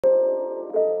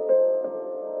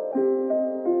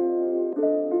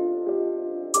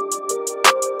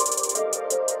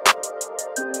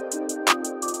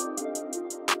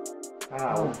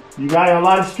You got a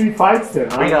lot of street fights then,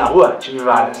 huh? Briga na rua? Tive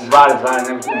várias, né?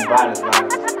 Várias.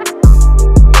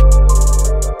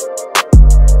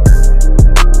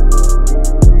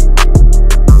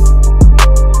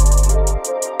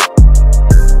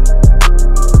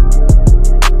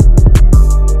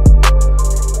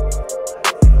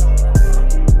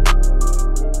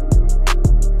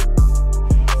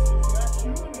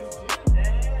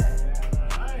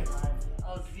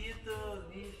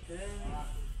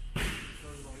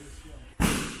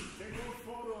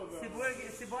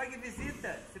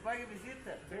 Cyborg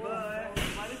visita. Pegou, é.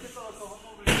 Mas você colocou,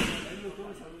 vamos ver. Ele lutou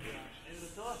nessa luta, eu acho. Ele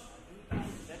lutou?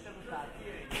 Deve ter lutado.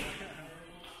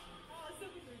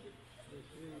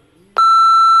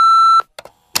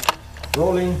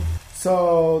 Rolling.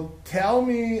 So tell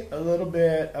me a little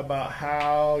bit about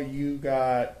how you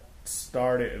got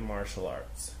started in martial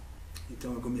arts.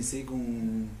 Então eu comecei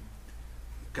com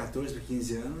 14 para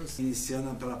 15 anos,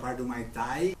 iniciando pela parte do Muay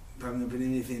Thai, para me aprender a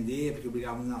me defender, porque eu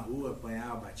brigava muito na rua,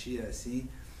 apanhava, batia, assim.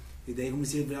 E daí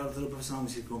comecei a virar lutador profissional,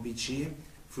 comecei a competir.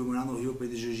 Fui morar no Rio para ir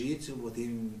de Jiu-jitsu, botei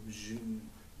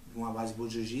uma base boa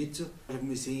de Jiu-jitsu. Já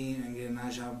comecei a engrenar,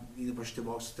 já indo para CHUTE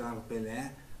BOXE, treinar com o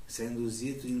Pelé, saindo do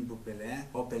Zito, indo pro Pelé.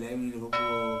 O Pelé me levou pro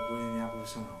MMA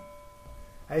profissional.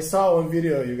 I saw one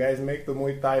video, you guys make the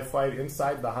Muay Thai fight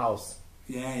inside the house.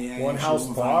 Yeah. One house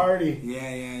party?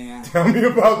 Yeah. Tell me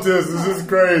about this is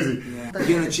crazy. Yeah.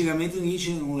 Porque antigamente ninguém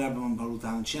tinha um lugar pra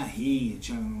lutar, não tinha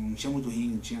ringue, não tinha muito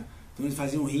ringue, então eles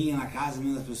faziam ringue na casa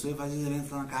mesmo das pessoas e faziam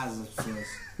eventos na casa das pessoas.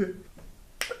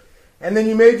 And then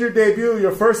you made your debut,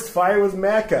 your first fight was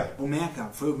Mecca. O Mecca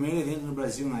foi o primeiro evento no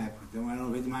Brasil na época, então era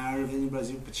o maior evento no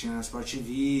Brasil, tinha na Sport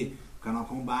TV, o canal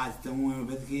Combate, então é um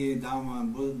evento que dá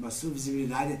bastante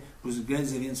visibilidade para os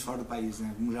grandes eventos fora do país,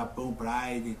 né? Como o Japão,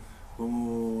 Pride, como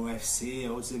o UFC,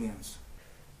 outros eventos.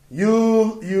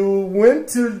 You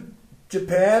went to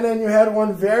Japan and you had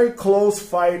one very close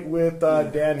fight with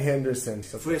Dan Henderson.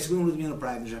 Foi a segunda luta minha no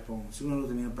Pride no Japão,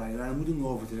 eu era muito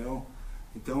novo, entendeu?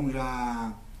 Então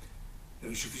já...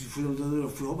 Eu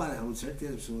fui roubado a luta,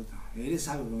 certeza absoluta. Ele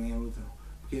sabe que eu ganhei a luta.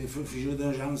 Porque ele fingiu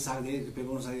dando já no saco dele, que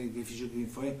pegou no saco dele, que ele fingiu que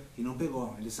foi e não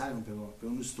pegou. Ele sabe que não pegou,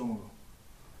 pegou no estômago.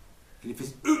 Ele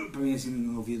fez pra mim assim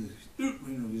no ouvido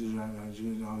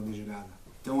da jogada.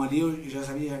 Então ali eu já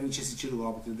sabia que eu tinha sentido o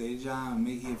golpe, daí ele já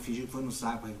meio que fingiu que foi no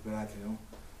saco pra recuperar, entendeu?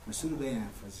 Mas tudo bem, né?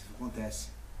 Acontece.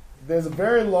 There's a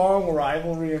very long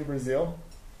rivalry in Brazil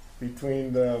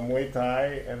between the Muay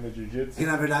Thai and the Jiu-jitsu. Que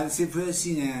na verdade sempre foi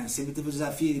assim, né? Sempre teve o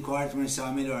desafio de qual arte marcial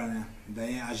é melhor, né?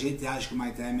 Daí a gente acha que o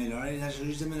Muay Thai é melhor, ele acha que o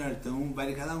Jiu-jitsu é melhor. Então vai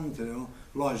de cada um, entendeu?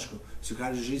 Lógico, se o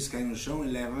cara do Jiu-jitsu cair no chão,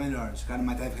 ele leva melhor. Se o cara do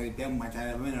Muay Thai ficar de pé, o Muay Thai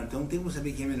leva melhor. Então não tem como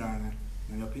saber quem é melhor, né?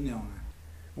 Na minha opinião, né?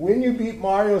 When you beat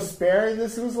Mario Sperry,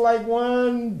 this was like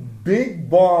one big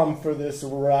bomb for this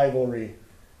rivalry.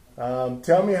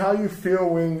 Tell me how you feel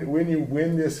when you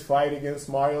win this fight against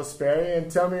Mario Sperry,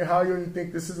 and tell me how you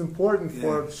think this is important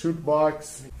for CHUTE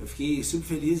BOXE. Eu fiquei super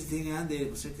feliz de ter ganhado dele,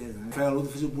 com certeza. Né? Foi a luta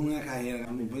que fez o boom na minha carreira.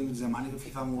 No banho do Zemani que eu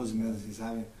fiquei famoso mesmo, assim,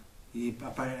 sabe? E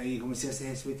aí comecei a ser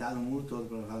respeitado no mundo todo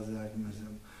por causa da arte marcial.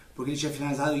 Porque ele tinha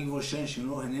finalizado o Ivo Shanch, you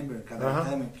know, remember?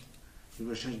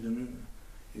 Ivo Shanch do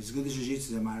It's good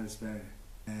Jiu-jitsu, Mario Sperry.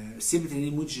 Eu sempre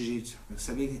treinei muito Jiu-jitsu. Eu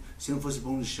sabia que se não fosse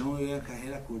bom no chão, eu ia a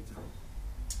carreira curta.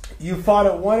 You fought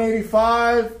at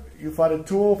 185, you fought at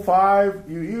 205,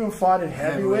 you even fought at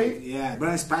heavyweight? Yeah,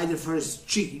 Brian Spider first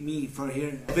tricked me for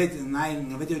here.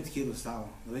 98 quilos tava,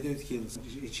 98 quilos.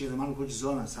 Ele tinha tomado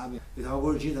cortisona, sabe? Ele tava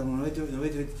gordinho, tava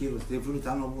 98 quilos. Ele foi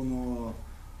lutar no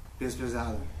peso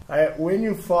pesado. When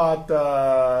you fought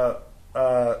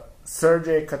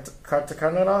Sergey Ceccatto,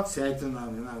 Certo,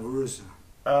 na Rússia.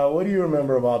 what do you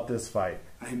remember about this fight?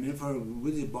 I remember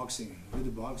good boxing,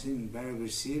 very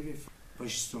aggressive.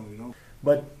 Strong, you know?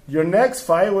 But your next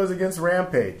fight was against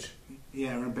Rampage.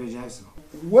 Yeah, Rampage Jackson.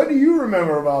 What do you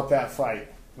remember about that fight?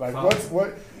 Like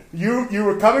what you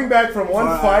were coming back from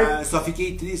one fight? Só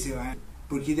fiquei triste, né?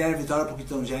 Porque deram vitória pro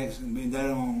Keaton Jackson,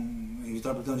 deram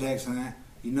vitória pro Keaton Jackson, né?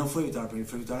 E não foi vitória pra ele,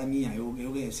 foi vitória minha. Eu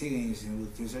ganhei, você ganhei, assim,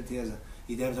 tenho certeza.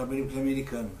 E deram vitória pra ele porque ele é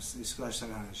americano. Isso que eu acho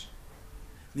sacanagem.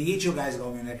 Ninguém tinha o gás igual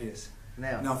o meu, né, Cris?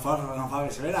 Não fala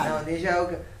isso, é verdade.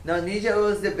 Ninja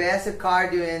was the best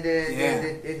cardio in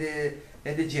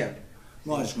the gym.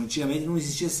 Lógico, antigamente não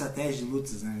existia estratégia de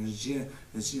lutas, né?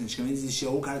 Antigamente existia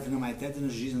ou o cara treina mais teto no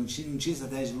jiu-jitsu, não tinha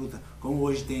estratégia de luta, como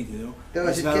hoje tem, entendeu? Então,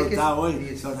 você vai lutar hoje,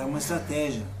 você vai lutar com uma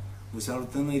estratégia. Você vai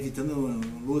lutando, evitando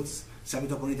lutas, sabe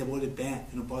que o oponente é bom de pé,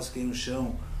 eu não posso cair no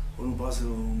chão, ou não posso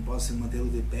manter o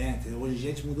de pé, entendeu? Hoje em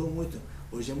dia a gente mudou muito,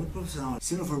 hoje é muito profissional.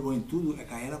 Se não for bom em tudo, é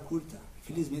carreira curta.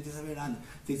 Infelizmente essa é a verdade.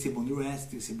 Tem que ser bom de wrestling,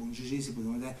 tem que ser bom de jiu-jitsu,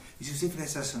 e se você ficar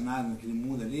estacionado naquele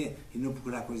mundo ali e não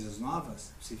procurar coisas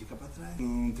novas, você fica para trás. Eu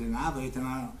não treinava, eu ia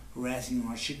treinar wrestling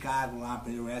em Chicago, lá,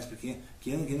 aprender wrestling, porque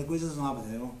querendo coisas novas,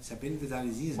 entendeu? Você aprende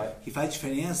detalhezinhos que faz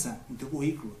diferença no teu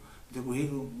currículo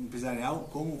empresarial,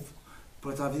 como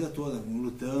para a tua vida toda,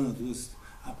 lutando,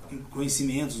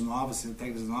 conhecimentos novos,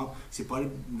 técnicas novas. Você pode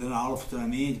dar aula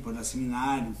futuramente, pode dar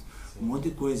seminários, um monte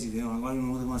de coisa, entendeu? Agora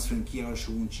não usa umas franquias, agora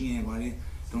Chuguntinha, agora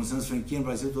estão usando as franquias no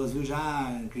Brasil, todas viu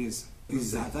já, Cris?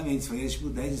 Exatamente, você fazia tipo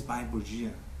 10 sparring por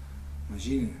dia,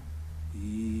 imagina.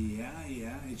 E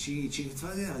tinha que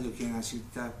fazer o que, né? Tinha que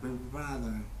estar preparado,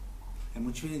 né? É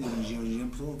muito diferente hoje em dia,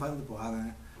 não faz muita porrada,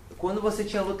 né? Quando você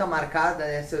tinha luta marcada,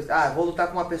 né? Vou lutar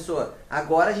com uma pessoa.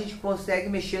 Agora a gente consegue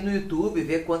mexer no YouTube,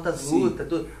 ver quantas lutas,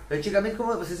 tudo. Antigamente,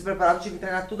 como você se preparava, tinha que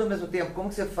treinar tudo ao mesmo tempo. Como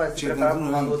que você faz? Se preparava para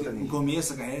uma luta? No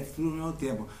começo da carreira, tudo ao mesmo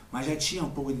tempo. Mas já tinha um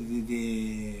pouco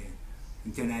de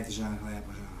internet já naquela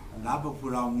época. Já. Dá pra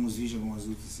procurar alguns vídeos, algumas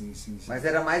lutas assim. Mas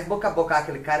era mais boca a boca,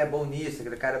 aquele cara é bom nisso,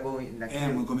 aquele cara é bom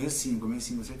naquilo. No começo sim, com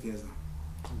certeza.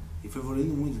 E foi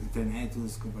evoluindo muito na internet,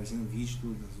 aparecendo vídeo,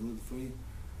 tudo, as lutas,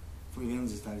 foi vendo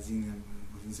os detalhezinhos, né?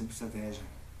 Sempre estratégia.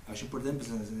 Eu acho importante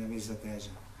ver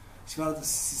estratégia.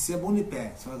 Se é bom de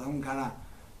pé, se fala um cara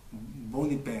bom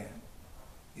de pé,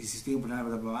 e se tem um problema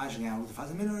para baixo, ganhar a luta,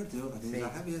 faz a melhor, entendeu? Tem que usar a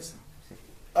cabeça.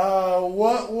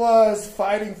 What was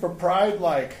fighting for pride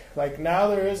like? Like now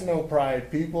there is no pride.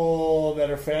 People that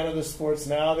are fan of the sports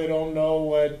now, they don't know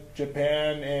what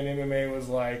Japan and MMA was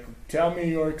like. Tell me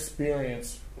your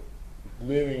experience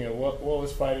living it. What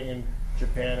was fighting in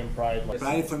Japan and Pride like?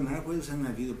 Pride foi a melhor coisa que eu fiz na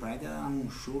minha vida. O Pride era um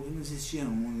show que não existia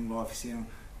no mundo igual oficial.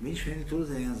 Bem diferente de todos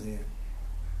os anos.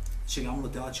 Chegava no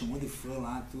hotel, tinha um monte de fã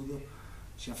lá, tudo.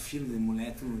 Tinha filho de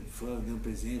mulher, tudo, fã, deu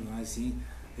presente, mas assim.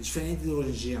 É diferente de hoje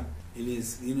em dia.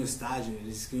 Eles iam no estádio,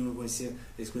 eles queriam conhecer,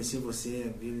 eles conheciam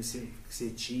você, viam o que você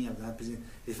tinha,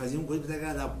 eles faziam coisa para te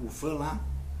agradar. O fã lá,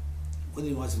 quando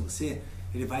ele gosta de você,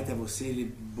 ele vai até você,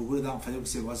 ele procura fazer o que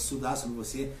você gosta, estudar sobre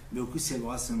você, ver o que você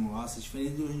gosta e não gosta. É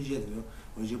diferente de hoje em dia, entendeu?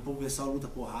 Hoje em dia o povo pessoal luta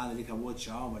porrada, ele acabou,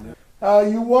 tchau, valeu.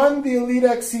 You won the Elite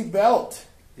XC belt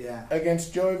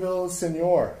against Joey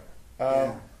Villasenor.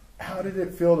 How did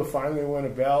it feel to finally win a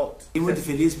belt? Fiquei muito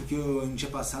feliz porque eu não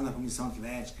tinha passado na comissão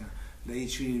atlética, daí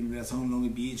tive liberação no Long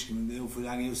Beach, eu fui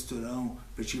lá, ganhei o cinturão,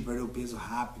 perder o peso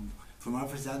rápido. Foi a maior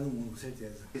felicidade do mundo, com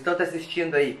certeza. Estão te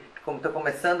assistindo aí, como estão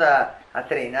começando a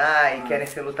treinar e querem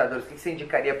ser lutadores, o que você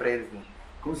indicaria para eles, gente?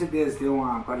 Com certeza, ter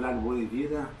uma qualidade boa de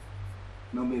vida,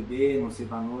 não beber, não sair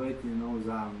pra noite, não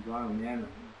usar droga, merda,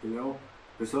 entendeu?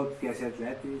 A pessoa que quer ser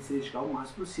atleta tem que se dedicar o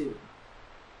máximo possível.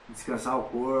 Descansar o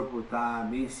corpo, estar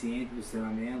bem ciente do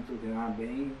treinamento, treinar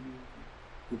bem,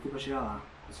 tudo para chegar lá,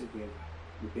 com certeza.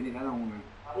 Depende de cada um, né?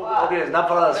 Ô, Cris, dá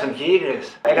pra falar das franquias,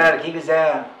 Cris? Aí, galera, quem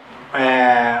quiser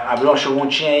abrir um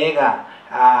Chuguntinha aí, cara,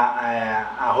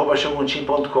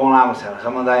 @chuguntin.com lá, Marcelo. Só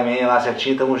mandar e-mail lá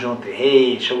certinho, tamo junto.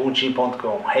 Hey,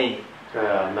 chuguntin.com. Hey.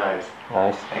 Nice.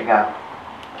 Legal.